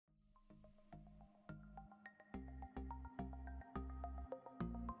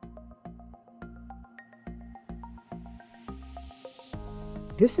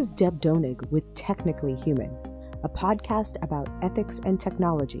This is Deb Donig with Technically Human, a podcast about ethics and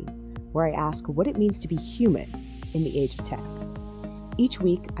technology, where I ask what it means to be human in the age of tech. Each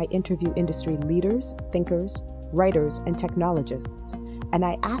week, I interview industry leaders, thinkers, writers, and technologists, and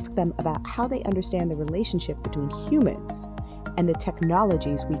I ask them about how they understand the relationship between humans and the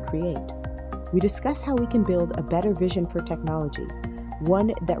technologies we create. We discuss how we can build a better vision for technology,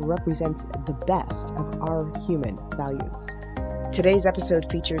 one that represents the best of our human values. Today's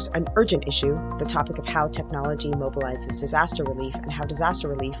episode features an urgent issue, the topic of how technology mobilizes disaster relief and how disaster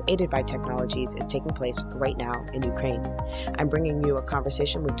relief aided by technologies is taking place right now in Ukraine. I'm bringing you a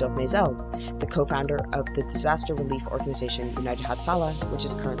conversation with Dov Maisel, the co-founder of the disaster relief organization United Hatzalah, which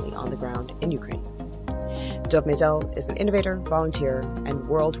is currently on the ground in Ukraine. Dov Maisel is an innovator, volunteer, and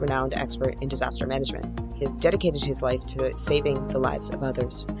world-renowned expert in disaster management. He has dedicated his life to saving the lives of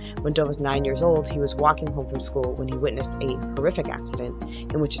others. When Dov was 9 years old, he was walking home from school when he witnessed a horrific accident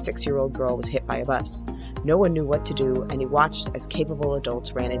in which a 6-year-old girl was hit by a bus. No one knew what to do, and he watched as capable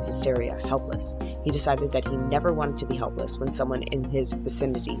adults ran in hysteria, helpless. He decided that he never wanted to be helpless when someone in his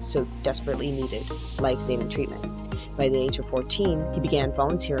vicinity so desperately needed life-saving treatment. By the age of 14, he began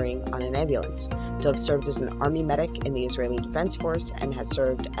volunteering on an ambulance. Dov served as an army medic in the Israeli Defense Force and has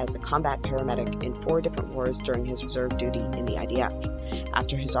served as a combat paramedic in 4 different wars during his reserve duty in the IDF.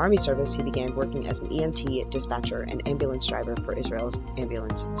 After his army service, he began working as an EMT dispatcher and ambulance driver for Israel's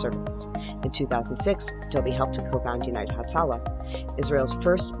ambulance service. In 2006, Dov helped to co-found United Hatzalah, Israel's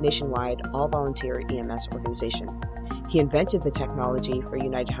first nationwide all-volunteer EMS organization. He invented the technology for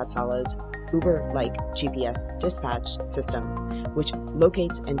United Hatzalah's Uber-like GPS dispatch system, which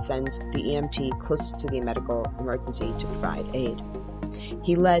locates and sends the EMT closest to the medical emergency to provide aid.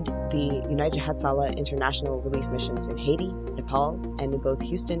 He led the United Hatzalah international relief missions in Haiti, Nepal, and in both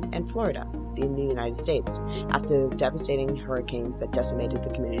Houston and Florida in the United States after the devastating hurricanes that decimated the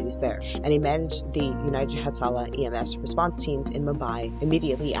communities there. And he managed the United Hatzalah EMS response teams in Mumbai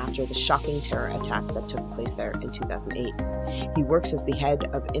immediately after the shocking terror attacks that took place there in 2008. He works as the head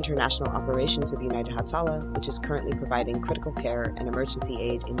of international operations of United Hatzalah, which is currently providing critical care and emergency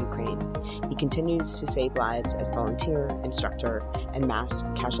aid in Ukraine. He continues to save lives as volunteer, instructor, and mass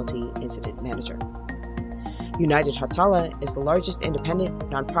casualty incident manager. United Hatzalah is the largest independent,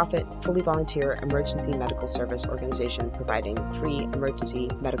 nonprofit, fully volunteer emergency medical service organization providing free emergency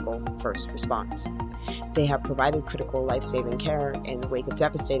medical first response. They have provided critical life-saving care in the wake of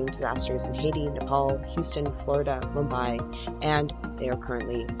devastating disasters in Haiti, Nepal, Houston, Florida, Mumbai, and they are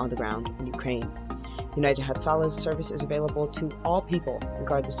currently on the ground in Ukraine. United Hatzalah's service is available to all people,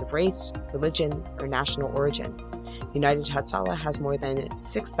 regardless of race, religion, or national origin. United Hatzalah has more than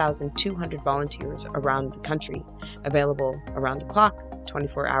 6,200 volunteers around the country, available around the clock,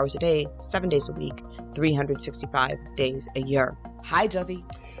 24 hours a day, 7 days a week, 365 days a year. Hi, Dovey.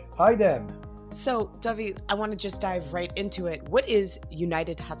 Hi, Deb. So, Dovey, I want to just dive right into it. What is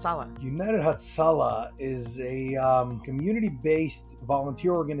United Hatzalah? United Hatzalah is a community-based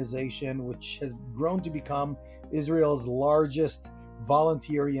volunteer organization which has grown to become Israel's largest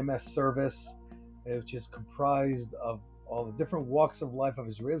volunteer EMS service, which is comprised of all the different walks of life of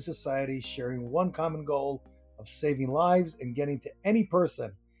Israeli society, sharing one common goal of saving lives and getting to any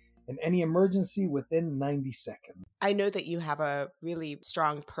person in any emergency within 90 seconds. I know that you have a really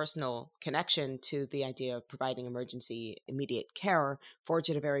strong personal connection to the idea of providing emergency immediate care,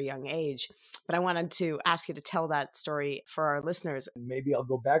 forged at a very young age, but I wanted to ask you to tell that story for our listeners. Maybe I'll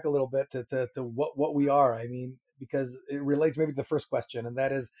go back a little bit to what we are. I mean, because it relates maybe to the first question, and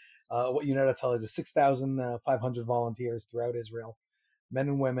that is what United Hatzalah is 6,500 volunteers throughout Israel, men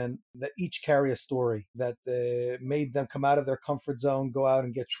and women that each carry a story that made them come out of their comfort zone, go out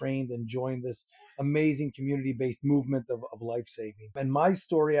and get trained and join this amazing community-based movement of life-saving. And my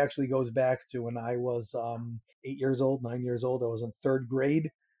story actually goes back to when I was 9 years old. I was in 3rd grade.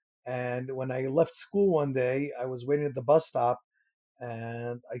 And when I left school one day, I was waiting at the bus stop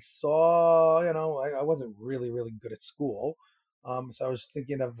and I saw, I wasn't really, really good at school. So I was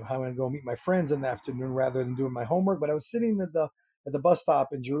thinking of how I'm going to go meet my friends in the afternoon rather than doing my homework. But I was sitting at the bus stop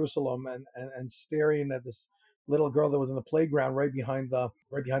in Jerusalem and staring at this little girl that was in the playground right behind the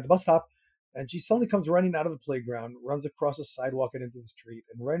bus stop. And she suddenly comes running out of the playground, runs across the sidewalk and into the street.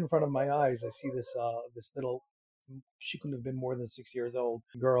 And right in front of my eyes, I see this little, she couldn't have been more than 6 years old,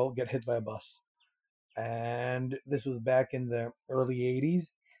 girl get hit by a bus. And this was back in the early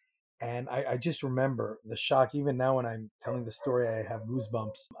 80s. And I just remember the shock. Even now when I'm telling the story, I have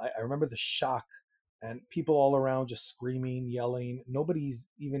goosebumps. I remember the shock and people all around just screaming, yelling. Nobody's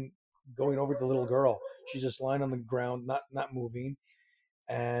even going over to the little girl. She's just lying on the ground, not moving.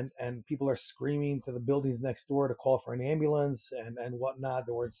 and people are screaming to the buildings next door to call for an ambulance and whatnot.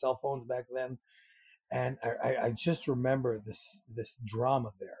 There weren't cell phones back then, and I just remember this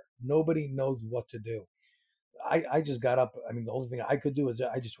drama there. Nobody knows what to do. I just got up. I mean, the only thing I could do is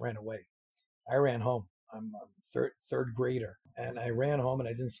I just ran away. I ran home. I'm third grader, and I ran home and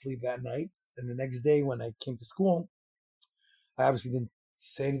I didn't sleep that night. And the next day when I came to school, I obviously didn't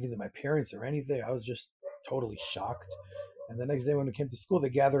say anything to my parents or anything. I was just totally shocked. And the next day when we came to school, they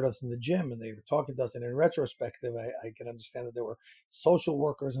gathered us in the gym and they were talking to us. And in retrospective, I can understand that there were social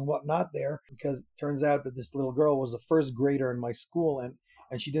workers and whatnot there, because it turns out that this little girl was a first grader in my school,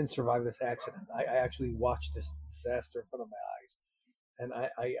 and she didn't survive this accident. I actually watched this disaster in front of my eyes. And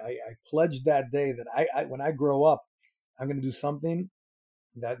I pledged that day that when I grow up, I'm going to do something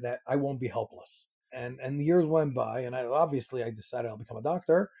that I won't be helpless. And the years went by, and I decided I'll become a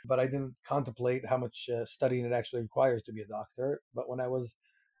doctor, but I didn't contemplate how much studying it actually requires to be a doctor. But when I was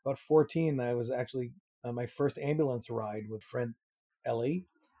about 14, I was actually on my first ambulance ride with friend Ellie.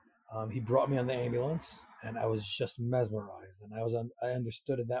 He brought me on the ambulance, and I was just mesmerized. And I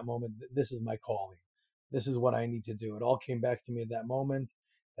understood at that moment that this is my calling. This is what I need to do. It all came back to me at that moment,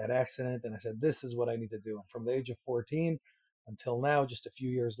 that accident, and I said, this is what I need to do. And from the age of 14 until now, just a few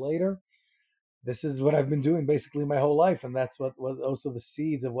years later, this is what I've been doing basically my whole life, and that's what was also the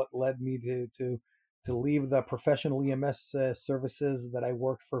seeds of what led me to leave the professional EMS services that I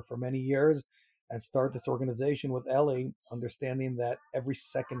worked for many years and start this organization with Ellie, understanding that every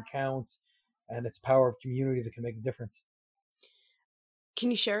second counts and it's power of community that can make a difference. Can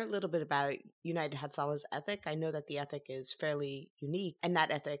you share a little bit about United Hatsala's ethic? I know that the ethic is fairly unique, and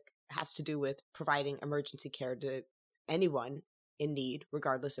that ethic has to do with providing emergency care to anyone in need,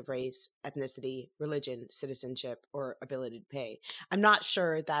 regardless of race, ethnicity, religion, citizenship, or ability to pay. I'm not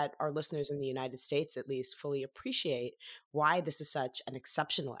sure that our listeners in the United States, at least, fully appreciate why this is such an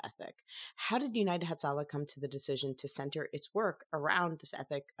exceptional ethic. How did United Hatsala come to the decision to center its work around this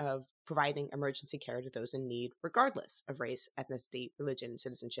ethic of providing emergency care to those in need, regardless of race, ethnicity, religion,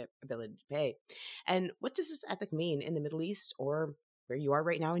 citizenship, ability to pay? And what does this ethic mean in the Middle East, or where you are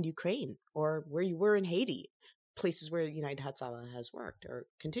right now in Ukraine, or where you were in Haiti, places where United Hatsala has worked or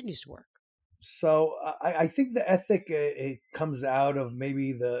continues to work? So I think the ethic it comes out of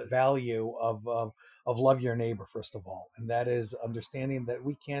maybe the value of love your neighbor, first of all, and that is understanding that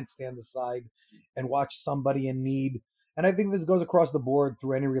we can't stand aside and watch somebody in need. And I think this goes across the board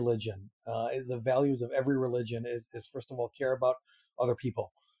through any religion. The values of every religion is first of all care about other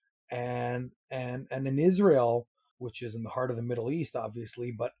people, and in Israel, which is in the heart of the Middle East,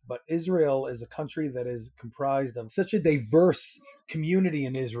 obviously, but Israel is a country that is comprised of such a diverse community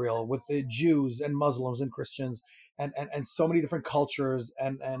in Israel, with the Jews and Muslims and Christians and so many different cultures,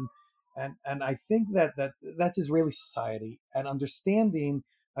 and I think that's Israeli society, and understanding.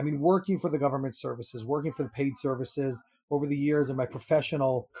 I mean, working for the government services, working for the paid services over the years of my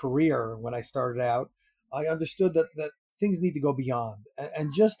professional career when I started out, I understood that things need to go beyond.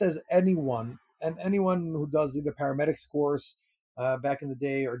 And just as anyone who does either paramedics course back in the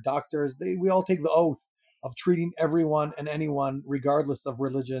day or doctors, we all take the oath of treating everyone and anyone regardless of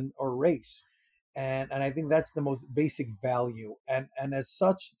religion or race. And I think that's the most basic value. And as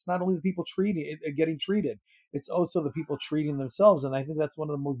such, it's not only the people getting treated, it's also the people treating themselves. And I think that's one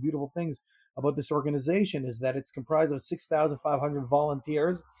of the most beautiful things about this organization is that it's comprised of 6,500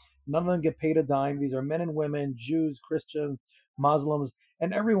 volunteers. None of them get paid a dime. These are men and women, Jews, Christians, Muslims,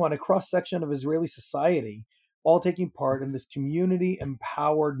 and everyone, a cross section of Israeli society, all taking part in this community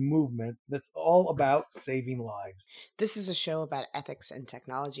empowered movement that's all about saving lives. This is a show about ethics and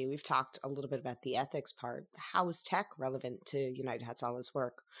technology. We've talked a little bit about the ethics part. How is tech relevant to United Hatsala's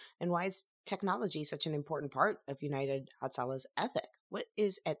work? And why is technology such an important part of United Hatsala's ethic? What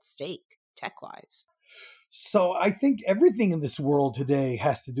is at stake tech-wise? So I think everything in this world today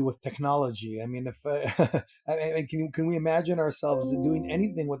has to do with technology. I mean, if can we imagine ourselves doing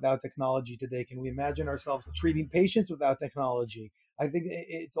anything without technology today? Can we imagine ourselves treating patients without technology? I think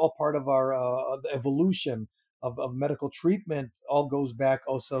it's all part of our the evolution of medical treatment. All goes back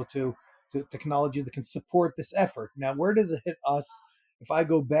also to technology that can support this effort. Now, where does it hit us? If I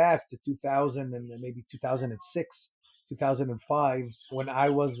go back to 2000 and maybe 2006. 2005, when I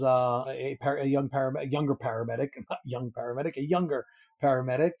was a younger paramedic,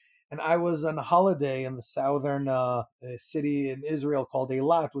 and I was on a holiday in the southern city in Israel called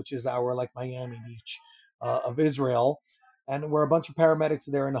Eilat, which is our like Miami Beach of Israel. And we're a bunch of paramedics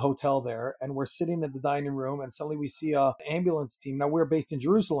there in a hotel there, and we're sitting at the dining room, and suddenly we see a ambulance team. Now we're based in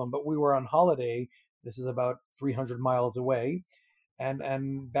Jerusalem, but we were on holiday. This is about 300 miles away,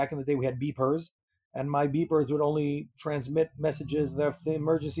 and back in the day we had beepers. and my beepers would only transmit messages of the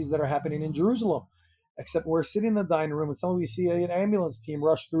emergencies that are happening in Jerusalem. Except we're sitting in the dining room and suddenly we see an ambulance team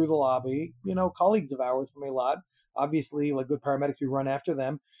rush through the lobby, colleagues of ours from Eilat. Obviously, like good paramedics, we run after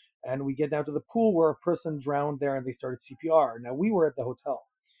them and we get down to the pool where a person drowned there and they started CPR. Now, we were at the hotel.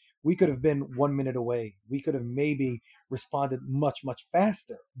 We could have been 1 minute away. We could have maybe responded much, much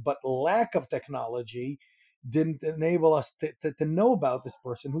faster. But lack of technology didn't enable us to know about this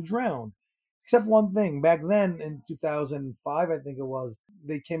person who drowned. Except one thing, back then in 2005, I think it was,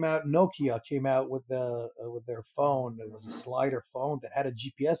 Nokia came out with their phone. It was a slider phone that had a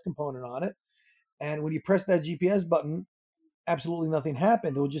GPS component on it. And when you press that GPS button, absolutely nothing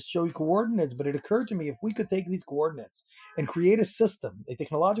happened. It would just show you coordinates. But it occurred to me, if we could take these coordinates and create a system, a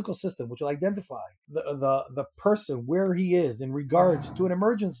technological system, which will identify the person where he is in regards to an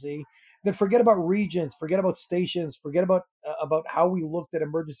emergency, then forget about regions, forget about stations, forget about how we looked at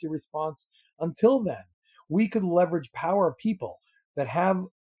emergency response until then. We could leverage power of people that have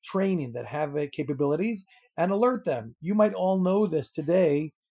training, that have capabilities, and alert them. You might all know this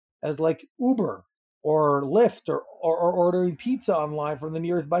today as like Uber or Lyft or ordering pizza online from the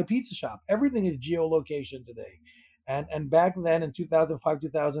nearest by pizza shop. Everything is geolocation today. And back then in 2005,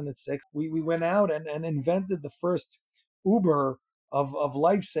 2006, we went out and invented the first Uber of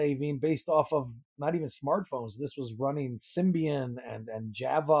life saving based off of not even smartphones. This was running Symbian and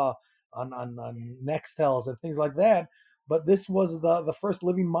Java on Nextels and things like that. But this was the first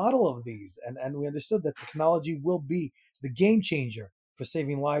living model of these. And we understood that technology will be the game changer for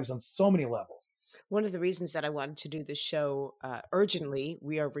saving lives on so many levels. One of the reasons that I wanted to do this show urgently,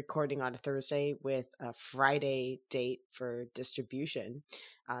 we are recording on a Thursday with a Friday date for distribution.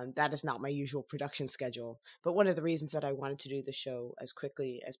 That is not my usual production schedule. But one of the reasons that I wanted to do the show as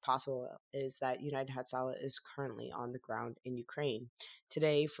quickly as possible is that United Hatzalah is currently on the ground in Ukraine.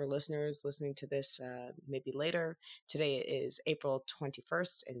 Today, for listeners listening to this maybe later, today is April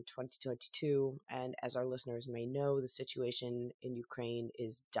 21st in 2022. And as our listeners may know, the situation in Ukraine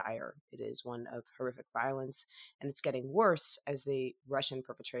is dire. It is one of horrific violence, and it's getting worse as the Russian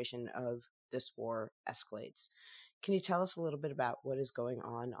perpetration of this war escalates. Can you tell us a little bit about what is going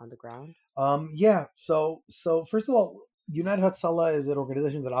on the ground? Yeah. So first of all, United Hatzalah is an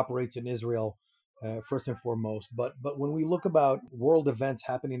organization that operates in Israel, first and foremost. But when we look about world events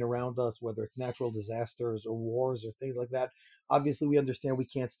happening around us, whether it's natural disasters or wars or things like that, obviously we understand we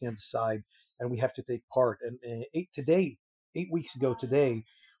can't stand aside and we have to take part. And 8 weeks ago today,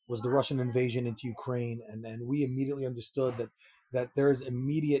 was the Russian invasion into Ukraine, and we immediately understood that there is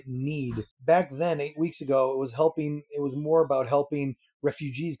immediate need. Back then, 8 weeks ago, it was more about helping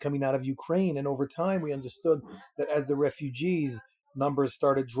refugees coming out of Ukraine. And over time, we understood that as the refugees numbers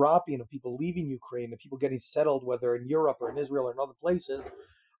started dropping of people leaving Ukraine and people getting settled, whether in Europe or in Israel or in other places,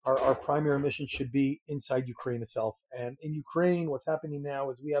 our primary mission should be inside Ukraine itself. And in Ukraine, what's happening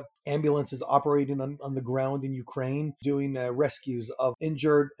now is we have ambulances operating on the ground in Ukraine, doing rescues of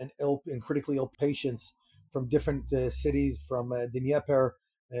injured and ill and critically ill patients from different cities, from Dnieper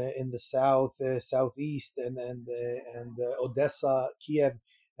in the south, southeast, and Odessa, Kiev,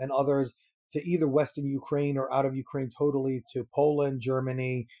 and others, to either Western Ukraine or out of Ukraine totally, to Poland,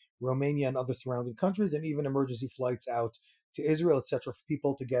 Germany, Romania, and other surrounding countries, and even emergency flights out to Israel, etc., for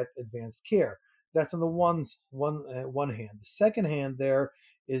people to get advanced care. That's on the one hand. The second hand there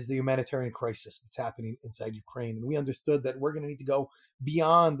is the humanitarian crisis that's happening inside Ukraine, and we understood that we're going to need to go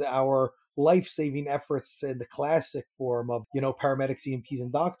beyond our life-saving efforts in the classic form of paramedics, EMTs,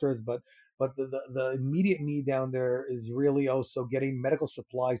 and doctors, but the immediate need down there is really also getting medical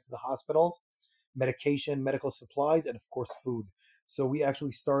supplies to the hospitals, medication, medical supplies, and of course food. So we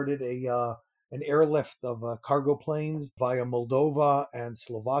actually started an airlift of cargo planes via Moldova and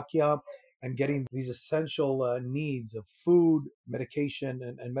Slovakia, and getting these essential needs of food,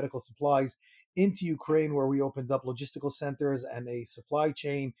 medication, and medical supplies into Ukraine, where we opened up logistical centers and a supply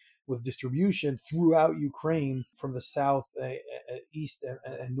chain with distribution throughout Ukraine from the south, east,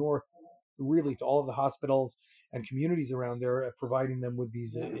 and north, really to all of the hospitals and communities around there, providing them with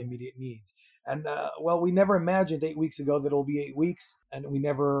these immediate needs. And well, we never imagined 8 weeks ago that it'll be 8 weeks, and we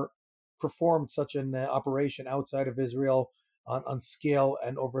never performed such an operation outside of Israel on scale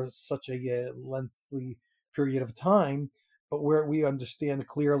and over such a lengthy period of time. But where we understand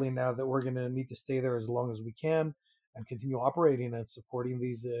clearly now that we're going to need to stay there as long as we can and continue operating and supporting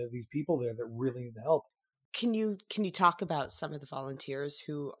these people there that really need the help. Can you talk about some of the volunteers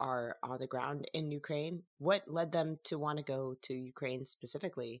who are on the ground in Ukraine? What led them to want to go to Ukraine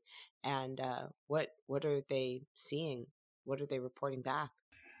specifically, and what are they seeing? What are they reporting back?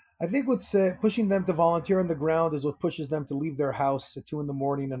 I think what's pushing them to volunteer on the ground is what pushes them to leave their house at 2 a.m.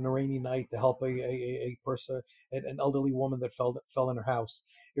 on a rainy night to help a person, an elderly woman that fell in her house.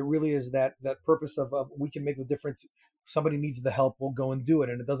 It really is that purpose of we can make the difference. Somebody needs the help, we'll go and do it,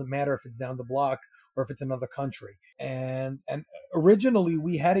 and it doesn't matter if it's down the block or if it's another country. And originally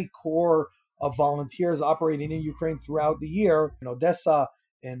we had a core of volunteers operating in Ukraine throughout the year, in Odessa,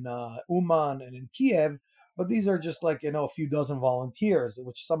 in Uman, and in Kiev. But these are just like, a few dozen volunteers,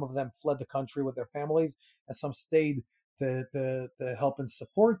 which some of them fled the country with their families and some stayed to help and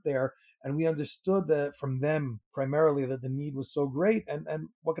support there. And we understood that from them primarily that the need was so great. And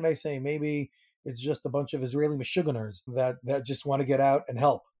what can I say? Maybe it's just a bunch of Israeli mishuganers that just want to get out and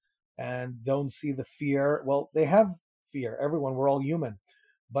help and don't see the fear. Well, they have fear. Everyone, we're all human,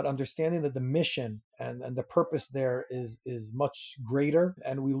 but understanding that the mission and the purpose there is much greater.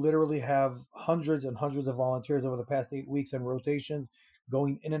 And we literally have hundreds and hundreds of volunteers over the past 8 weeks in rotations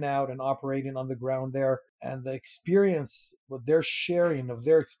going in and out and operating on the ground there. And the experience, what they're sharing of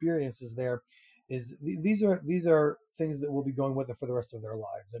their experiences there is these are things that will be going with them for the rest of their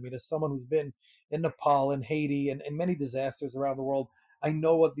lives. I mean, as someone who's been in Nepal and Haiti and many disasters around the world, I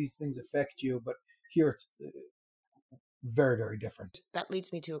know what these things affect you, but here it's very, very different. That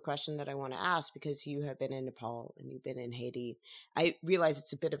leads me to a question that I want to ask, because you have been in Nepal and you've been in Haiti. I realize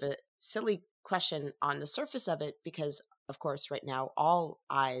it's a bit of a silly question on the surface of it, because, of course, right now all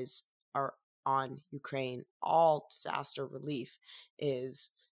eyes are on Ukraine. All disaster relief is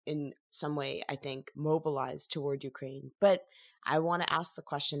in some way, I think, mobilized toward Ukraine. But I want to ask the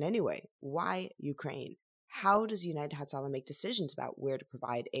question anyway: why Ukraine? How does United Hatzalah make decisions about where to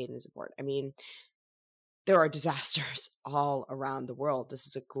provide aid and support? I mean, there are disasters all around the world. This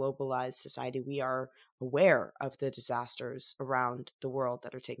is a globalized society. We are aware of the disasters around the world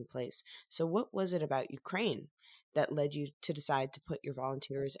that are taking place. So, what was it about Ukraine that led you to decide to put your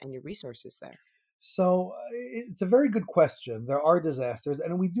volunteers and your resources there? So it's a very good question. There are disasters,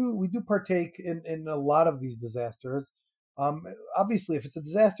 and we do partake in a lot of these disasters. Um, Obviously, if it's a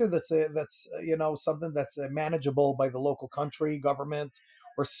disaster that's something that's manageable by the local country, government,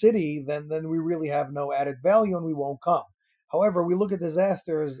 or city, then we really have no added value, and we won't come. However, we look at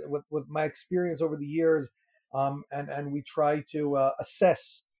disasters with my experience over the years, and we try to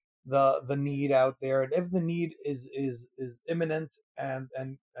assess the need out there, and if the need is imminent and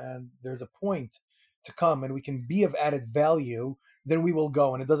there's a point to come and we can be of added value, then we will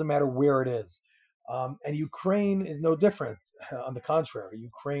go, and it doesn't matter where it is. And Ukraine is no different. On the contrary,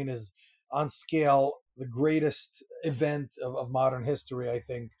 Ukraine is on scale the greatest event of modern history. I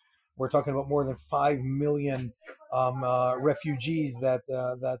think we're talking about more than 5 million refugees that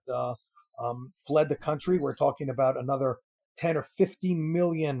fled the country. We're talking about another 10 or 15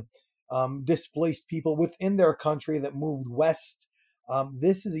 million displaced people within their country that moved west.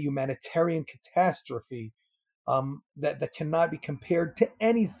 This is a humanitarian catastrophe that cannot be compared to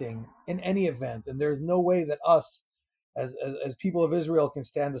anything in any event. And there's no way that us, as people of Israel, can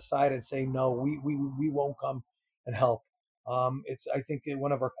stand aside and say, no, we won't come and help. It's, I think,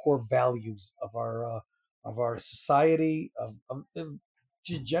 one of our core values of our society, of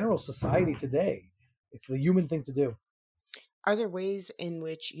just general society today. It's the human thing to do. Are there ways in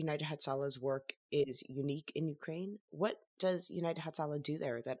which United Hatzalah's work is unique in Ukraine? What does United Hatzalah do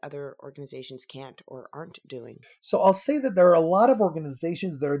there that other organizations can't or aren't doing? So I'll say that there are a lot of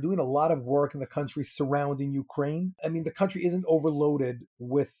organizations that are doing a lot of work in the countries surrounding Ukraine. I mean, the country isn't overloaded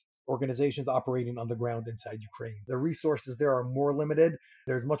with organizations operating on the ground inside Ukraine. The resources there are more limited.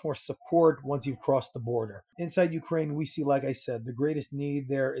 There's much more support once you've crossed the border. Inside Ukraine, we see, like I said, the greatest need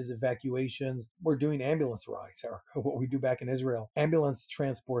there is evacuations. We're doing ambulance rides, Eric, what we do back in Israel. Ambulance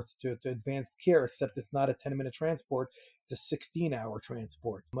transports to advanced care, except it's not a 10-minute transport. It's a 16-hour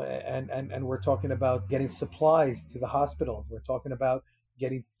transport. And we're talking about getting supplies to the hospitals. We're talking about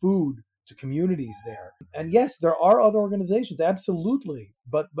getting food to communities there. And yes, there are other organizations, absolutely,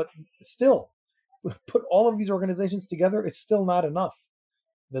 but still, put all of these organizations together, it's still not enough.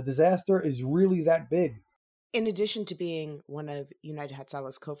 The disaster is really that big. In addition to being one of United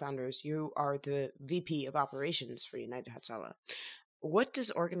Hatzalah's co-founders, you are the VP of operations for United Hatzalah. What does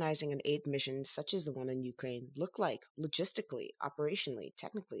organizing an aid mission such as the one in Ukraine look like logistically, operationally,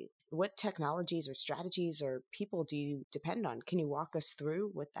 technically? What technologies or strategies or people do you depend on? Can you walk us through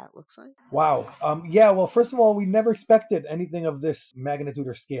what that looks like? Wow. Yeah, well, first of all, we never expected anything of this magnitude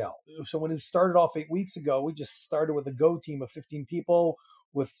or scale. So when it started off 8 weeks ago, we just started with a go team of 15 people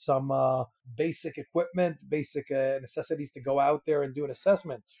with some basic equipment, basic necessities to go out there and do an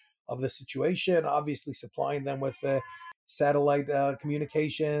assessment of the situation, obviously supplying them with satellite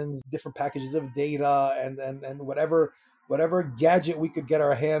communications, different packages of data, and whatever whatever gadget we could get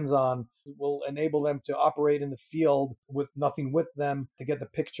our hands on will enable them to operate in the field with nothing with them to get the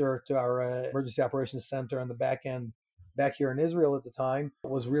picture to our emergency operations center on the back end back here in Israel at the time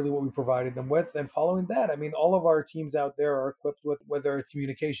was really what we provided them with. And following that, I mean, all of our teams out there are equipped with whether it's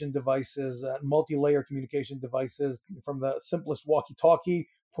communication devices, multi-layer communication devices, from the simplest walkie-talkie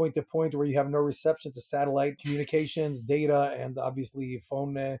point to point where you have no reception to satellite communications, data, and obviously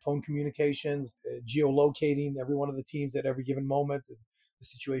phone communications, geolocating every one of the teams at every given moment. The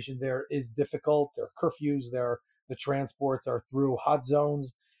situation there is difficult. There are curfews. The transports are through hot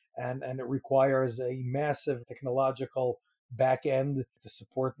zones, and it requires a massive technological back end to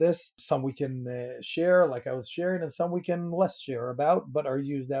support this. Some we can share, like I was sharing, and some we can less share about, but are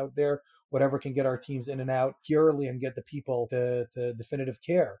used out there. Whatever can get our teams in and out purely and get the people to definitive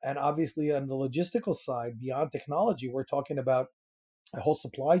care. And obviously, on the logistical side, beyond technology, we're talking about a whole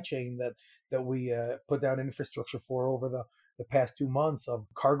supply chain that we put down infrastructure for over the past 2 months of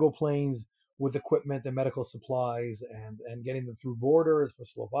cargo planes with equipment and medical supplies and getting them through borders from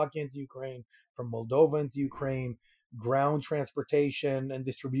Slovakia into Ukraine, from Moldova into Ukraine, ground transportation and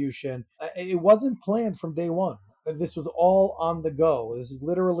distribution. It wasn't planned from day one. This was all on the go. This is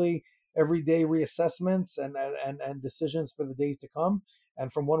literally everyday reassessments and decisions for the days to come,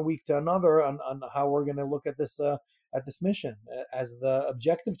 and from one week to another on how we're going to look at this mission as the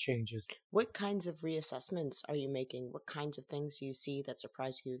objective changes. What kinds of reassessments are you making? What kinds of things do you see that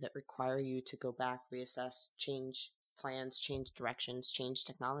surprise you, that require you to go back, reassess, change plans, change directions, change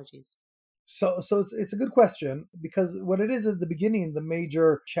technologies? So it's a good question, because what it is at the beginning, the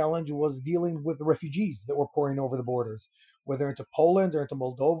major challenge was dealing with the refugees that were pouring over the borders, whether into Poland or into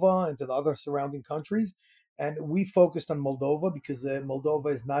Moldova, into the other surrounding countries. And we focused on Moldova because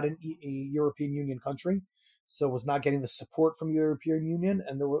Moldova is not a European Union country, so was not getting the support from the European Union,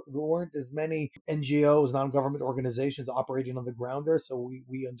 and there weren't as many NGOs, non-government organizations operating on the ground there. So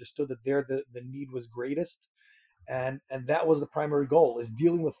we understood that there the need was greatest, and that was the primary goal, is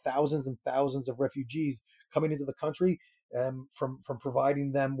dealing with thousands and thousands of refugees coming into the country, from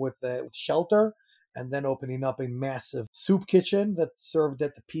providing them with shelter, and then opening up a massive soup kitchen that served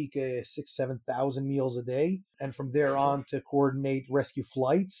at the peak 6,000-7,000 meals a day, and from there on to coordinate rescue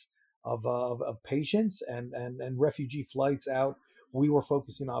flights of patients and refugee flights out. We were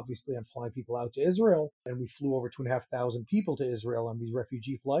focusing obviously on flying people out to Israel, and we flew over 2,500 people to Israel on these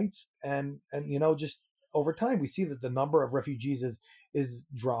refugee flights. And just over time, we see that the number of refugees is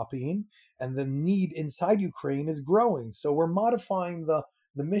dropping, and the need inside Ukraine is growing. So we're modifying the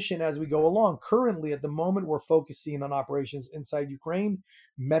mission as we go along. Currently, at the moment, we're focusing on operations inside Ukraine,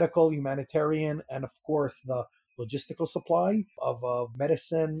 medical, humanitarian, and of course the logistical supply of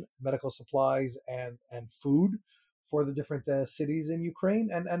medicine, medical supplies, and food for the different cities in Ukraine.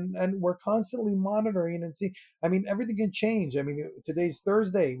 And we're constantly monitoring and see. I mean, everything can change. I mean, today's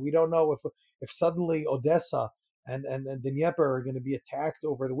Thursday. We don't know if suddenly Odessa and Dnieper are going to be attacked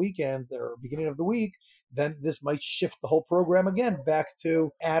over the weekend or beginning of the week. Then this might shift the whole program again back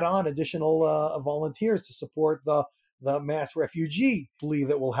to add on additional volunteers to support the mass refugee flee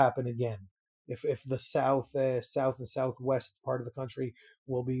that will happen again if the south and southwest part of the country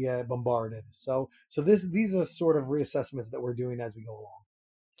will be bombarded. So these are sort of reassessments that we're doing as we go along.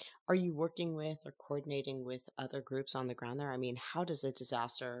 Are you working with or coordinating with other groups on the ground there? I mean, how does a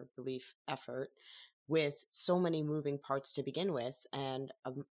disaster relief effort, with so many moving parts to begin with and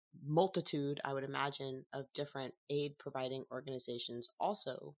a multitude, I would imagine, of different aid providing organizations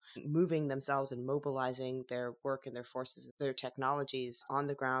also moving themselves and mobilizing their work and their forces, their technologies on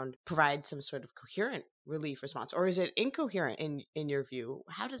the ground, provide some sort of coherent relief response? Or is it incoherent in your view?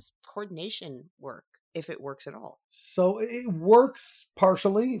 How does coordination work, if it works at all? So it works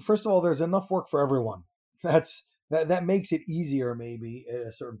partially. First of all, there's enough work for everyone. That makes it easier, maybe at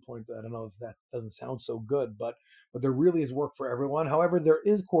a certain point. I don't know if that doesn't sound so good, but there really is work for everyone. However, there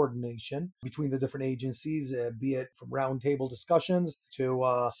is coordination between the different agencies, be it from roundtable discussions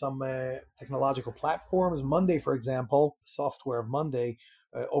to some technological platforms. Monday, for example, software of Monday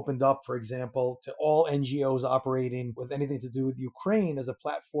opened up, for example, to all NGOs operating with anything to do with Ukraine as a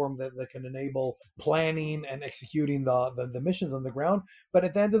platform that can enable planning and executing the missions on the ground. But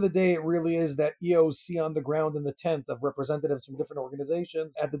at the end of the day, it really is that EOC on the ground in the tent of representatives from different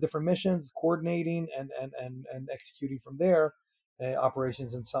organizations at the different missions, coordinating and executing from there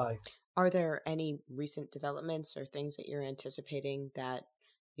operations inside. Are there any recent developments or things that you're anticipating that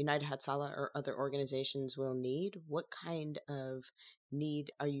United Hatzalah or other organizations will need? What kind of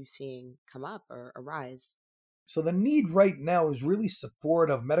need are you seeing come up or arise? So the need right now is really support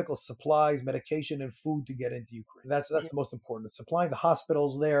of medical supplies, medication, and food to get into Ukraine. That's the most important. Supplying the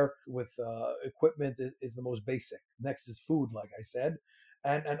hospitals there with equipment is the most basic. Next is food, like I said,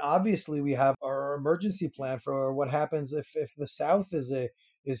 and obviously we have our emergency plan for what happens if the south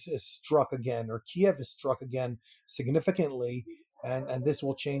is struck again, or Kiev is struck again significantly, and this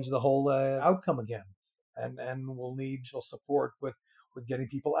will change the whole outcome again, and we'll need support with getting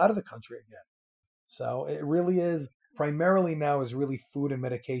people out of the country again. So it really is primarily now is really food and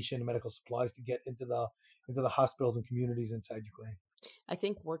medication and medical supplies to get into the hospitals and communities inside Ukraine. I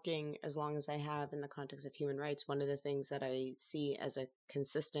think working as long as I have in the context of human rights, one of the things that I see as a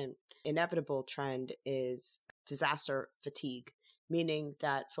consistent, inevitable trend is disaster fatigue, meaning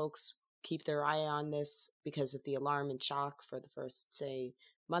that folks keep their eye on this because of the alarm and shock for the first, say,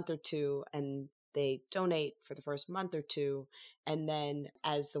 month or two, and they donate for the first month or two. And then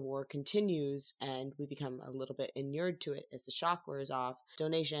as the war continues and we become a little bit inured to it as the shock wears off,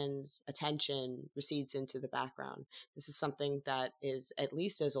 donations, attention recedes into the background. This is something that is at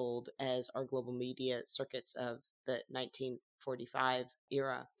least as old as our global media circuits of the 1945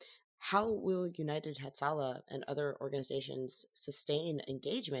 era. How will United Hatzalah and other organizations sustain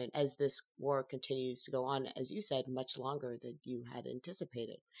engagement as this war continues to go on, as you said, much longer than you had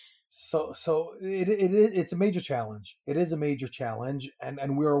anticipated? So it's a major challenge. It is a major challenge,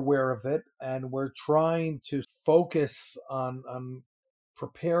 and we're aware of it, and we're trying to focus on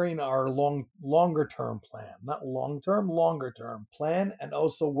preparing our longer term plan, not long term, longer term plan, and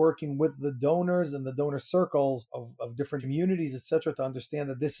also working with the donors and the donor circles of different communities, etc., to understand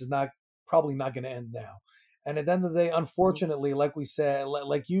that this is not probably not going to end now. And at the end of the day, unfortunately, like we said,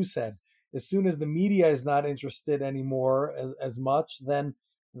 like you said, as soon as the media is not interested anymore as much, then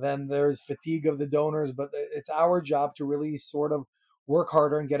there's fatigue of the donors. But it's our job to really sort of work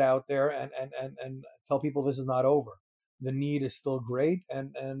harder and get out there and tell people this is not over. The need is still great,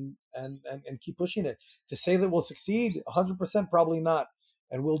 and keep pushing it. To say that we'll succeed 100%, probably not,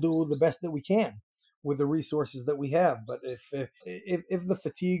 and we'll do the best that we can with the resources that we have. But if the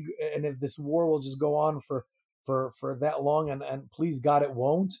fatigue, and if this war will just go on for that long, and please God it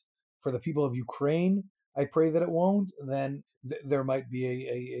won't, for the people of Ukraine, I pray that it won't, then there might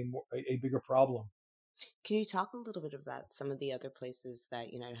be a bigger problem. Can you talk a little bit about some of the other places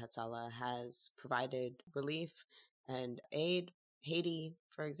that United Hatzalah has provided relief and aid? Haiti,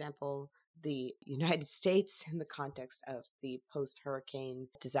 for example, the United States in the context of the post-hurricane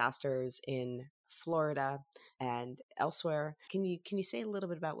disasters in Florida and elsewhere. Can you say a little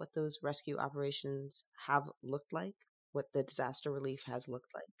bit about what those rescue operations have looked like? What the disaster relief has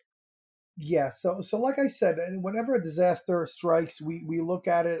looked like? Yeah, so like I said, and whenever a disaster strikes, we look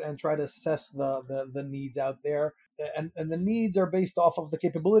at it and try to assess the needs out there, and the needs are based off of the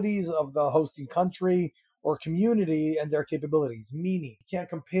capabilities of the hosting country or community and their capabilities. Meaning, you can't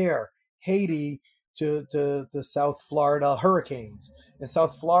compare Haiti to South Florida hurricanes. In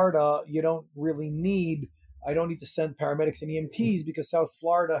South Florida, you don't really need. I don't need to send paramedics and EMTs because South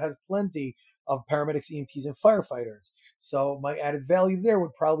Florida has plenty of paramedics, EMTs, and firefighters. So my added value there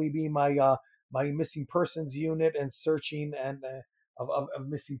would probably be my missing persons unit and searching and of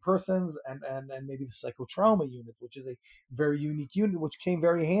missing persons, and maybe the psychotrauma unit, which is a very unique unit, which came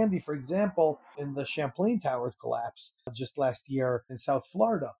very handy, for example, in the Champlain Towers collapse just last year in South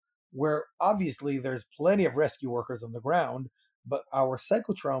Florida, where obviously there's plenty of rescue workers on the ground, but our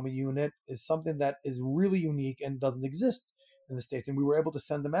psychotrauma unit is something that is really unique and doesn't exist in the States. And we were able to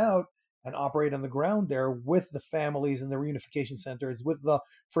send them out and operate on the ground there with the families and the reunification centers, with the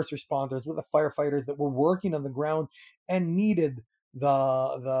first responders, with the firefighters that were working on the ground and needed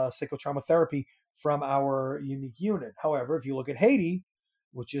the psychotrauma therapy from our unique unit. However, if you look at Haiti,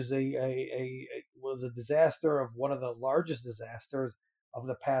 which is was a disaster, of one of the largest disasters of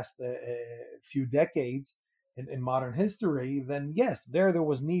the past few decades in modern history, then yes, there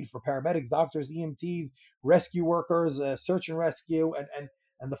was need for paramedics, doctors, EMTs, rescue workers, search and rescue,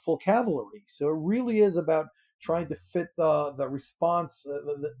 and the full cavalry. So it really is about trying to fit the response,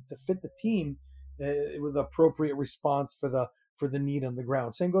 to fit the team with appropriate response for the need on the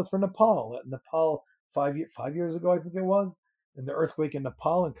ground. Same goes for Nepal. Nepal 5 years ago, I think it was, in the earthquake in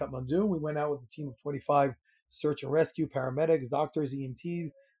Nepal in Kathmandu, we went out with a team of 25 search and rescue paramedics, doctors, EMTs,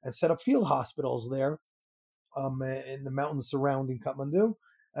 and set up field hospitals there in the mountains surrounding Kathmandu,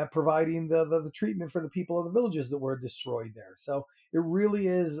 providing the treatment for the people of the villages that were destroyed there. So it really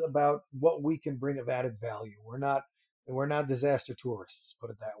is about what we can bring of added value. We're not disaster tourists,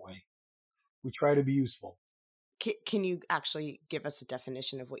 put it that way. We try to be useful. Can you actually give us a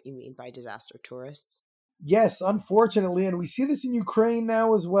definition of what you mean by disaster tourists? Yes, unfortunately, and we see this in Ukraine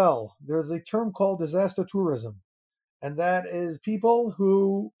now as well. There's a term called disaster tourism, and that is people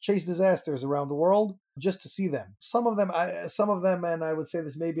who chase disasters around the world just to see them. Some of them, and I would say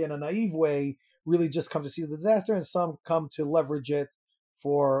this maybe in a naive way, really just come to see the disaster, and some come to leverage it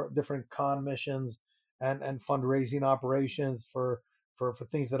for different con missions and fundraising operations for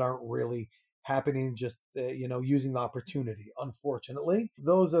things that aren't really happening. Just using the opportunity. Unfortunately,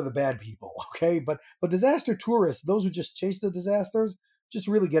 those are the bad people. Okay, but disaster tourists, those who just chase the disasters, just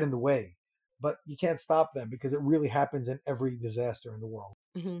really get in the way, but you can't stop them because it really happens in every disaster in the world.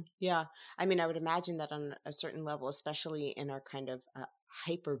 Yeah. I mean, I would imagine that on a certain level, especially in our kind of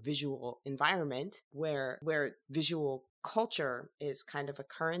hyper visual environment where visual culture is kind of a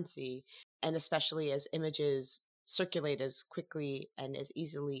currency, and especially as images circulate as quickly and as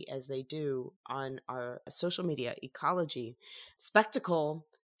easily as they do on our social media ecology, spectacle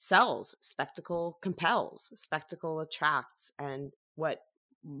sells, spectacle compels, spectacle attracts, and what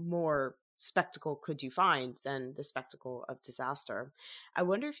more spectacle could you find than the spectacle of disaster? I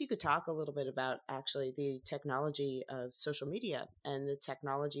wonder if you could talk a little bit about actually the technology of social media and the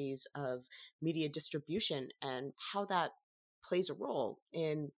technologies of media distribution and how that plays a role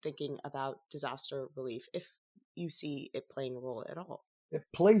in thinking about disaster relief, if you see it playing a role at all. It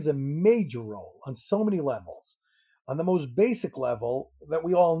plays a major role on so many levels. On the most basic level that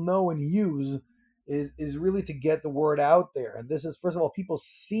we all know and use is really to get the word out there. And this is, first of all, people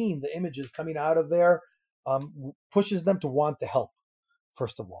seeing the images coming out of there pushes them to want to help,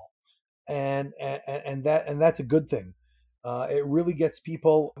 first of all. And that's a good thing. It really gets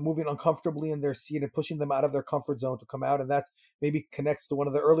people moving uncomfortably in their seat and pushing them out of their comfort zone to come out. And that's maybe connects to one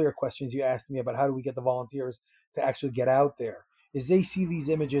of the earlier questions you asked me about how do we get the volunteers to actually get out there. Is they see these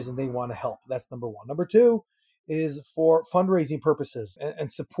images and they want to help. That's number one. Number two is for fundraising purposes and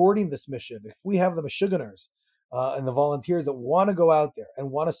supporting this mission. If we have the Michiganers and the volunteers that want to go out there and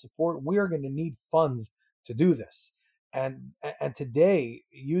want to support, we are going to need funds to do this. And today,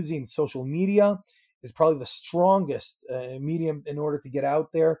 using social media is probably the strongest medium in order to get out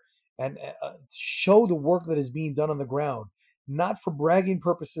there and show the work that is being done on the ground, not for bragging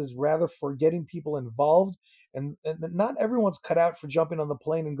purposes, rather for getting people involved. And not everyone's cut out for jumping on the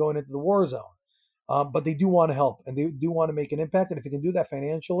plane and going into the war zone. But they do want to help and they do want to make an impact. And if you can do that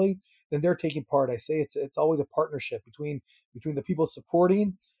financially, then they're taking part. I say it's always a partnership between the people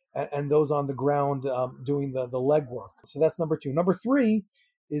supporting and those on the ground doing the legwork. So that's number two. Number three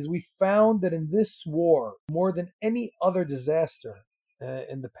is we found that in this war, more than any other disaster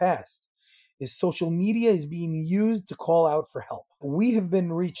in the past, is social media is being used to call out for help. We have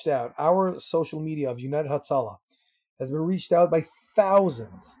been reached out. Our social media of United Hatzalah has been reached out by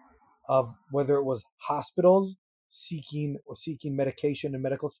thousands of whether it was hospitals seeking medication and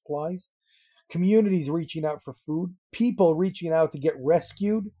medical supplies, communities reaching out for food, people reaching out to get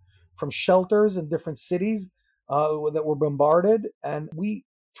rescued from shelters in different cities that were bombarded. And we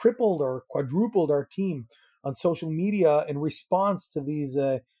tripled or quadrupled our team on social media in response to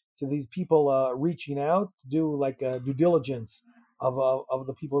these people reaching out, to do like due diligence of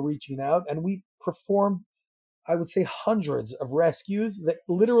the people reaching out. And we performed, I would say, hundreds of rescues that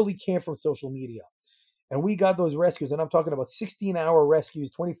literally came from social media. And we got those rescues, and I'm talking about 16-hour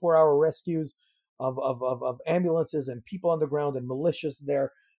rescues, 24-hour rescues of ambulances and people on the ground and militias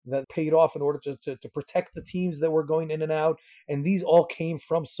there that paid off in order to protect the teams that were going in and out. And these all came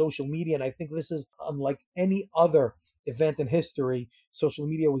from social media. And I think this is unlike any other event in history. Social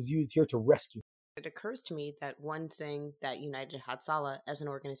media was used here to rescue. It occurs to me that one thing that United Hatzalah as an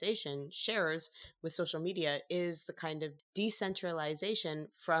organization shares with social media is the kind of decentralization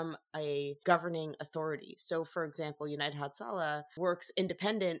from a governing authority. So, for example, United Hatzalah works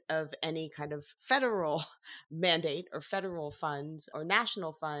independent of any kind of federal mandate or federal funds or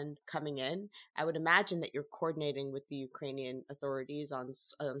national fund coming in. I would imagine that you're coordinating with the Ukrainian authorities on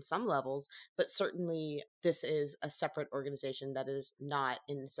some levels, but certainly this is a separate organization that is not,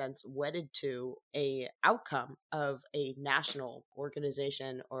 in a sense, wedded to a outcome of a national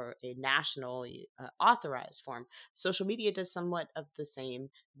organization or a nationally authorized form. Social media does somewhat of the same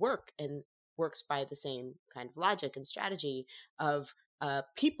work and works by the same kind of logic and strategy of a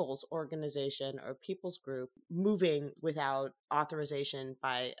people's organization or people's group moving without authorization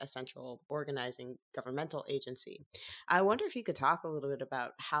by a central organizing governmental agency. I wonder if you could talk a little bit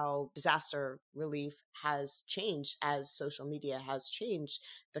about how disaster relief has changed as social media has changed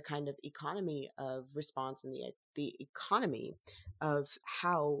the kind of economy of response and the economy of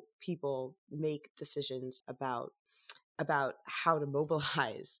how people make decisions about how to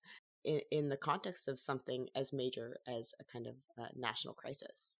mobilize. in the context of something as major as a kind of national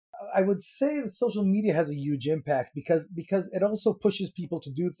crisis? I would say that social media has a huge impact because it also pushes people to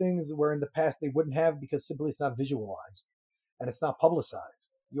do things where in the past they wouldn't have, because simply it's not visualized and it's not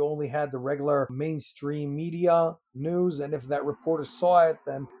publicized. You only had the regular mainstream media news, and if that reporter saw it,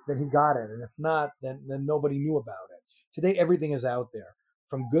 then he got it, and if not, then nobody knew about it. Today, everything is out there,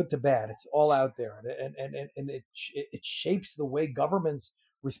 from good to bad. It's all out there, and it shapes the way governments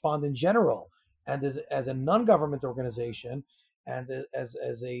respond in general. And as a non-government organization, and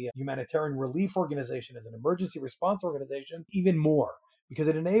as a humanitarian relief organization, as an emergency response organization, even more, because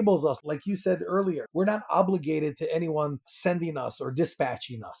it enables us, like you said earlier, we're not obligated to anyone sending us or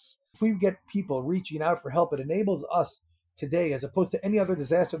dispatching us. If we get people reaching out for help, it enables us today, as opposed to any other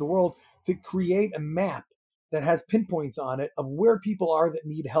disaster in the world, to create a map that has pinpoints on it of where people are that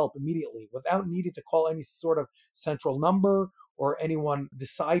need help immediately, without needing to call any sort of central number or anyone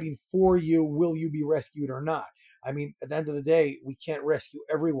deciding for you, will you be rescued or not. I mean, at the end of the day, we can't rescue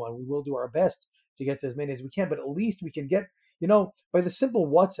everyone. We will do our best to get to as many as we can, but at least we can get, by the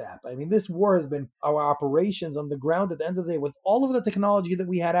simple WhatsApp. I mean, this war has been our operations on the ground at the end of the day. With all of the technology that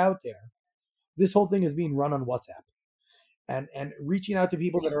we had out there, this whole thing is being run on WhatsApp. And reaching out to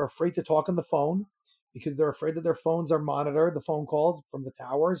people that are afraid to talk on the phone because they're afraid that their phones are monitored, the phone calls from the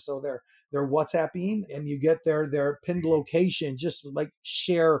towers. So they're WhatsApping, and you get their pinned location, just like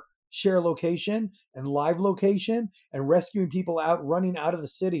share location and live location, and rescuing people out, running out of the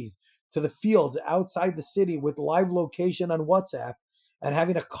cities to the fields outside the city with live location on WhatsApp, and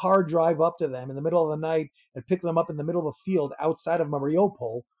having a car drive up to them in the middle of the night and pick them up in the middle of a field outside of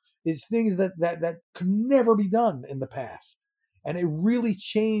Mariupol, is things that could never be done in the past. And it really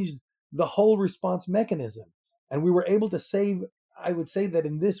changed the whole response mechanism. And we were able to save, I would say that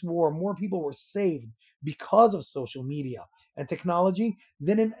in this war, more people were saved because of social media and technology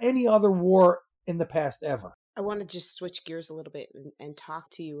than in any other war in the past ever. I want to just switch gears a little bit and talk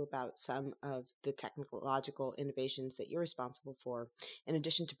to you about some of the technological innovations that you're responsible for. In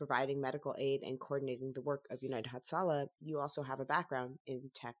addition to providing medical aid and coordinating the work of United Hatzalah, you also have a background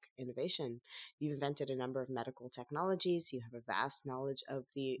in tech innovation. You've invented a number of medical technologies, you have a vast knowledge of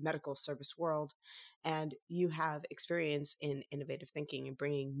the medical service world, and you have experience in innovative thinking and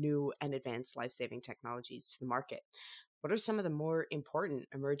bringing new and advanced life-saving technologies to the market. What are some of the more important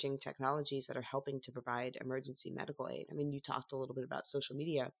emerging technologies that are helping to provide emergency medical aid? I mean, you talked a little bit about social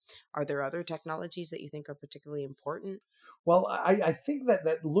media. Are there other technologies that you think are particularly important? Well, I think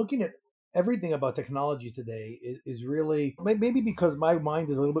that looking at everything about technology today is really, maybe because my mind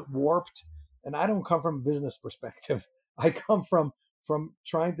is a little bit warped, and I don't come from a business perspective. I come from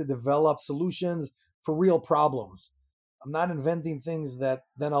trying to develop solutions for real problems. I'm not inventing things that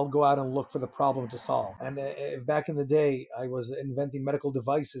then I'll go out and look for the problem to solve. And back in the day, I was inventing medical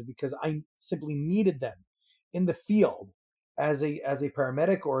devices because I simply needed them in the field as a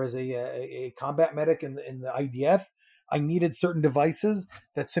paramedic or as a combat medic in the IDF. I needed certain devices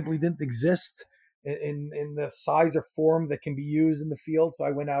that simply didn't exist in the size or form that can be used in the field. So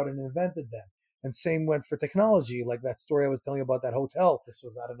I went out and invented them. And same went for technology, like that story I was telling you about that hotel. This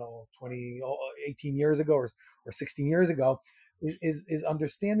was, I don't know, 18 years ago or 16 years ago, is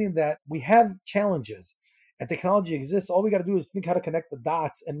understanding that we have challenges and technology exists. All we got to do is think how to connect the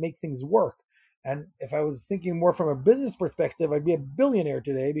dots and make things work. And if I was thinking more from a business perspective, I'd be a billionaire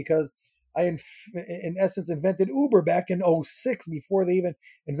today, because I, in essence, invented Uber back in 2006 before they even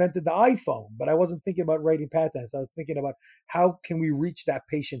invented the iPhone. But I wasn't thinking about writing patents. I was thinking about how can we reach that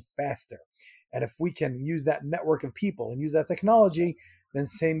patient faster. And if we can use that network of people and use that technology, then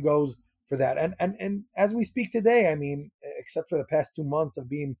same goes for that. And as we speak today, I mean, except for the past 2 months of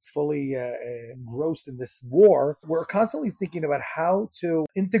being fully engrossed in this war, we're constantly thinking about how to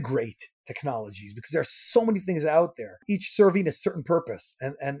integrate technologies, because there are so many things out there, each serving a certain purpose.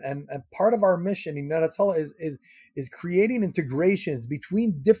 And part of our mission in United Hatzalah is creating integrations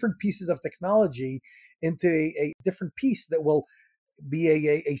between different pieces of technology into a different piece that will be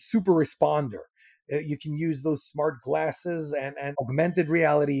a super responder. You can use those smart glasses and augmented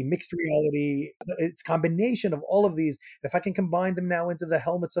reality, mixed reality. It's a combination of all of these. If I can combine them now into the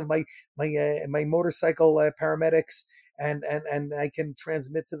helmets of my motorcycle paramedics, and I can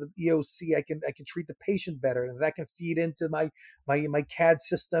transmit to the EOC, I can treat the patient better, and that can feed into my CAD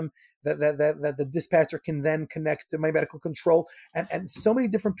system that the dispatcher can then connect to my medical control, and so many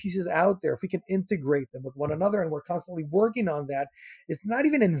different pieces out there. If we can integrate them with one another, and we're constantly working on that, it's not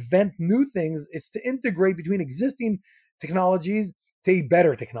even invent new things, it's to integrate between existing technologies to a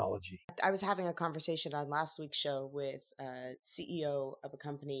better technology. I was having a conversation on last week's show with a CEO of a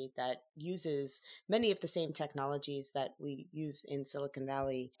company that uses many of the same technologies that we use in Silicon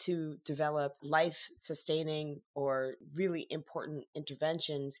Valley to develop life sustaining or really important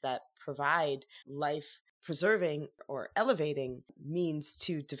interventions that provide life preserving or elevating means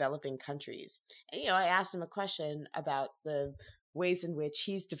to developing countries. And, I asked him a question about the ways in which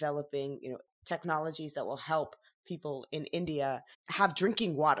he's developing, technologies that will help people in India have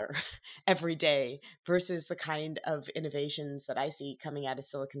drinking water every day versus the kind of innovations that I see coming out of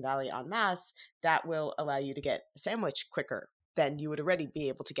Silicon Valley en masse that will allow you to get a sandwich quicker than you would already be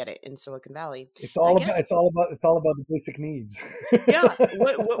able to get it in Silicon Valley. It's And I all about guess, the basic needs. yeah,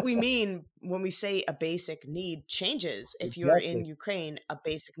 what we mean when we say a basic need changes. If you're in Exactly. Ukraine, a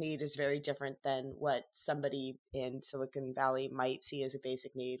basic need is very different than what somebody in Silicon Valley might see as a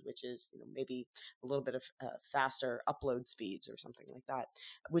basic need, which is maybe a little bit of faster upload speeds or something like that,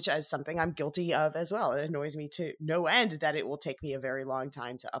 which is something I'm guilty of as well. It annoys me to no end that it will take me a very long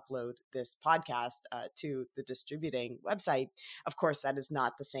time to upload this podcast to the distributing website. Of course, that is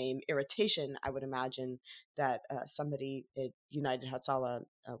not the same irritation, I would imagine, that somebody at United Hatzalah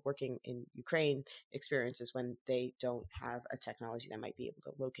working in Ukraine experiences when they don't have a technology that might be able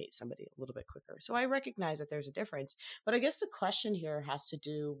to locate somebody a little bit quicker. So I recognize that there's a difference. But I guess the question here has to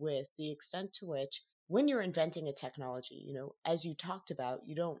do with the extent to which when you're inventing a technology, as you talked about,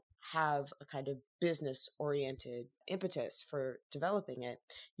 you don't have a kind of business oriented impetus for developing it.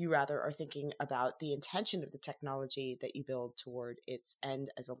 You rather are thinking about the intention of the technology that you build toward its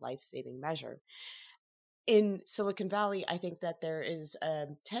end as a life-saving measure. In Silicon Valley, I think that there is a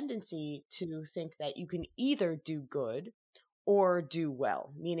tendency to think that you can either do good or do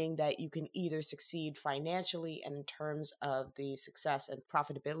well, meaning that you can either succeed financially and in terms of the success and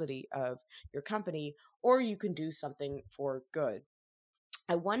profitability of your company, or you can do something for good.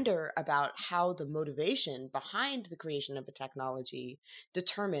 I wonder about how the motivation behind the creation of a technology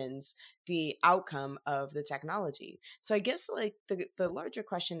determines the outcome of the technology. So I guess like the larger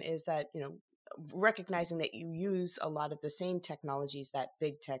question is that, recognizing that you use a lot of the same technologies that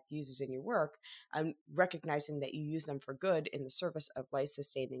big tech uses in your work, and recognizing that you use them for good in the service of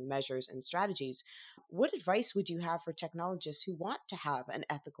life-sustaining measures and strategies, what advice would you have for technologists who want to have an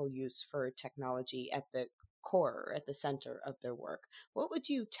ethical use for technology at the core, at the center of their work? What would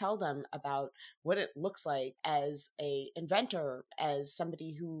you tell them about what it looks like as a inventor, as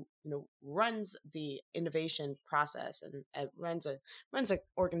somebody who runs the innovation process and runs an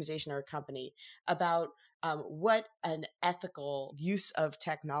organization or a company, about what an ethical use of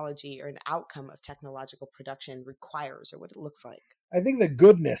technology or an outcome of technological production requires, or what it looks like? I think the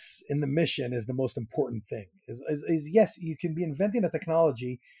goodness in the mission is the most important thing. Is yes, you can be inventing a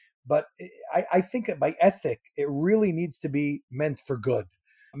technology, but I think by ethic, it really needs to be meant for good,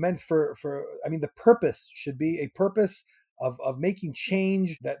 meant for. I mean, the purpose should be a purpose of making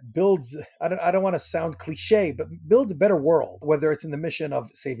change that builds. I don't want to sound cliche, but builds a better world. Whether it's in the mission of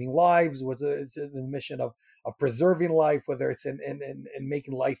saving lives, whether it's in the mission of preserving life, whether it's in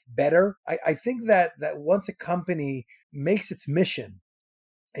making life better. I think that once a company makes its mission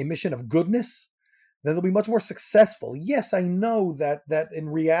a mission of goodness, then they'll be much more successful. Yes, I know that in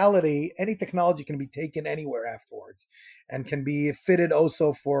reality, any technology can be taken anywhere afterwards and can be fitted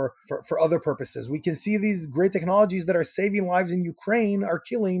also for other purposes. We can see these great technologies that are saving lives in Ukraine are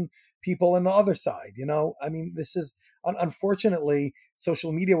killing people on the other side. I mean, this is unfortunately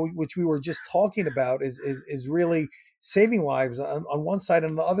social media, which we were just talking about, is really saving lives on one side,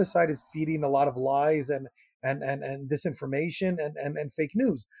 and on the other side is feeding a lot of lies and disinformation and fake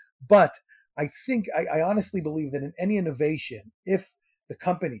news. But I honestly believe that in any innovation, if the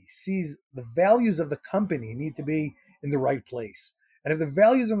company sees the values of the company need to be in the right place, and if the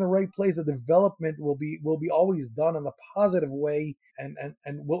values are in the right place, the development will be always done in a positive way, and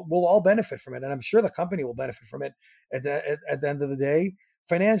we'll all benefit from it. And I'm sure the company will benefit from it at the end of the day,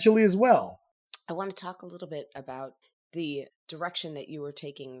 financially as well. I want to talk a little bit about the direction that you were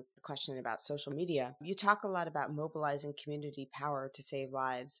taking the question about social media. You talk a lot about mobilizing community power to save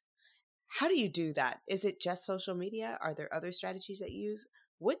lives. How do you do that? Is it just social media? Are there other strategies that you use?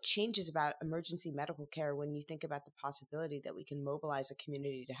 What changes about emergency medical care when you think about the possibility that we can mobilize a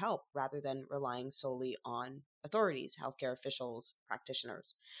community to help rather than relying solely on authorities, healthcare officials,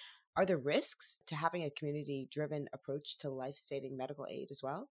 practitioners? Are there risks to having a community-driven approach to life-saving medical aid as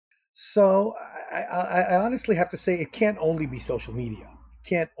well? So I honestly have to say it can't only be social media. It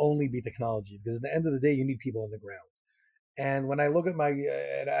can't only be technology, because at the end of the day, you need people on the ground. And when I look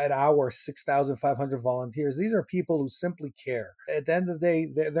at at our 6,500 volunteers, these are people who simply care. At the end of the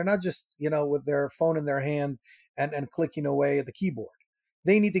day, they're not just with their phone in their hand and clicking away at the keyboard.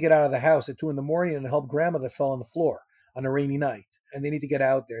 They need to get out of the house at 2 a.m. and help grandma that fell on the floor on a rainy night. And they need to get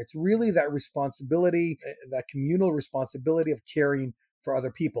out there. It's really that responsibility, that communal responsibility of caring for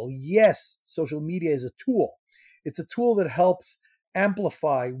other people. Yes, social media is a tool. It's a tool that helps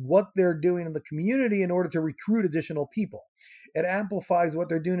amplify what they're doing in the community in order to recruit additional people. It amplifies what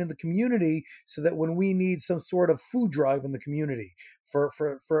they're doing in the community so that when we need some sort of food drive in the community for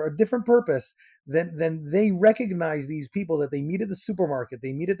a different purpose, then they recognize these people that they meet at the supermarket,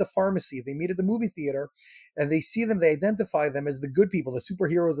 they meet at the pharmacy, they meet at the movie theater, and they see them, they identify them as the good people, the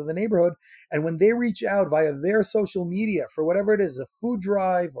superheroes of the neighborhood. And when they reach out via their social media for whatever it is, a food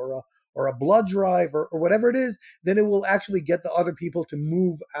drive or a blood drive or whatever it is, then it will actually get the other people to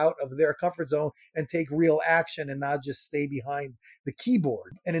move out of their comfort zone and take real action and not just stay behind the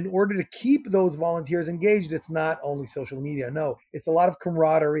keyboard. And in order to keep those volunteers engaged, it's not only social media. No, it's a lot of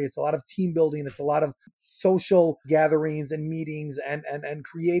camaraderie. It's a lot of team building. It's a lot of social gatherings and meetings and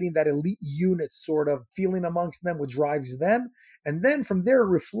creating that elite unit sort of feeling amongst them, which drives them. And then from there, it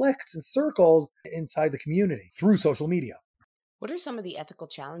reflects in circles inside the community through social media. What are some of the ethical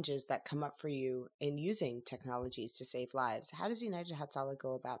challenges that come up for you in using technologies to save lives? How does United Hatzalah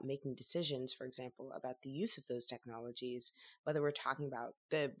go about making decisions, for example, about the use of those technologies, whether we're talking about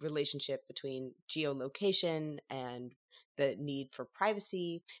the relationship between geolocation and the need for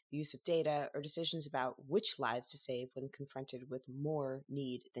privacy, the use of data, or decisions about which lives to save when confronted with more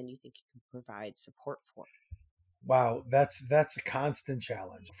need than you think you can provide support for? Wow, that's a constant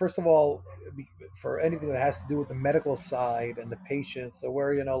challenge. First of all, for anything that has to do with the medical side and the patients, so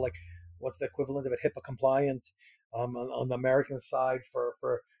where, like what's the equivalent of it, HIPAA compliant on the American side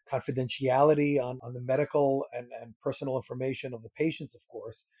for confidentiality on the medical and personal information of the patients, of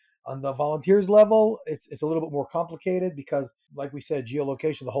course. On the volunteers level, it's a little bit more complicated because, like we said,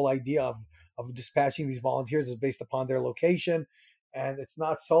 geolocation, the whole idea of dispatching these volunteers is based upon their location. And it's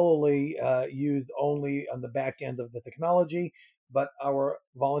not solely used only on the back end of the technology, but our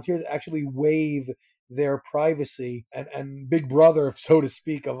volunteers actually waive their privacy and Big Brother, so to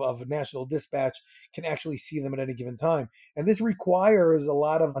speak, of National Dispatch can actually see them at any given time. And this requires a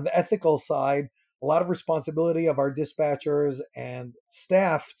lot of, on the ethical side, a lot of responsibility of our dispatchers and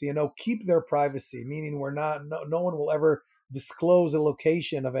staff to, keep their privacy, meaning no one will ever disclose a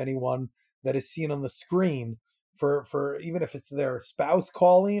location of anyone that is seen on the screen. For even if it's their spouse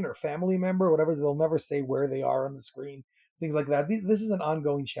calling or family member, whatever, they'll never say where they are on the screen, things like that. This is an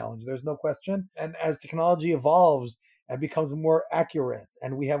ongoing challenge. There's no question. And as technology evolves and becomes more accurate,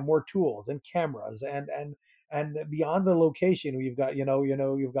 and we have more tools and cameras and beyond the location, you've got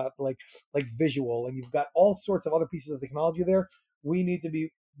you've got like visual, and you've got all sorts of other pieces of technology there. We need to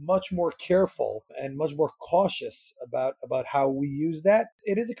be much more careful and much more cautious about how we use that.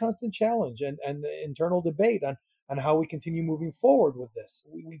 It is a constant challenge and internal debate on how we continue moving forward with this.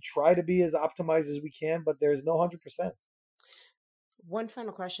 We try to be as optimized as we can, but there's no 100%. One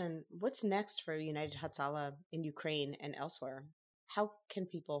final question. What's next for United Hatzalah in Ukraine and elsewhere? How can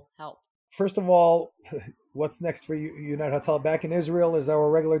people help? First of all, what's next for United Hatzalah back in Israel is our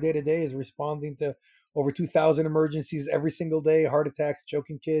regular day-to-day is responding to over 2,000 emergencies every single day, heart attacks,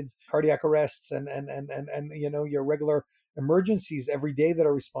 choking kids, cardiac arrests, and your regular emergencies every day that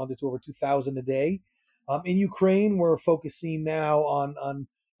are responded to, over 2,000 a day. In Ukraine, we're focusing now on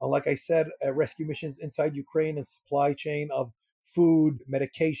like I said, rescue missions inside Ukraine and supply chain of food,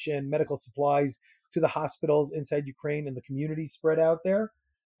 medication, medical supplies to the hospitals inside Ukraine and the communities spread out there.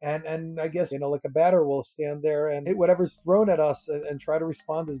 And I guess, like a batter, we'll stand there and hit whatever's thrown at us and try to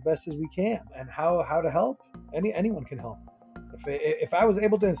respond as best as we can. And how to help? Anyone can help. If I was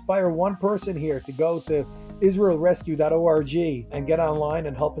able to inspire one person here to go to israelrescue.org and get online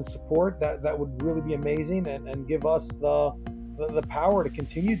and help and support, that would really be amazing and give us the power to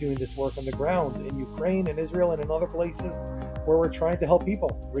continue doing this work on the ground in Ukraine and Israel and in other places where we're trying to help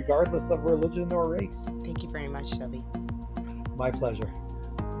people, regardless of religion or race. Thank you very much, Shelby. My pleasure.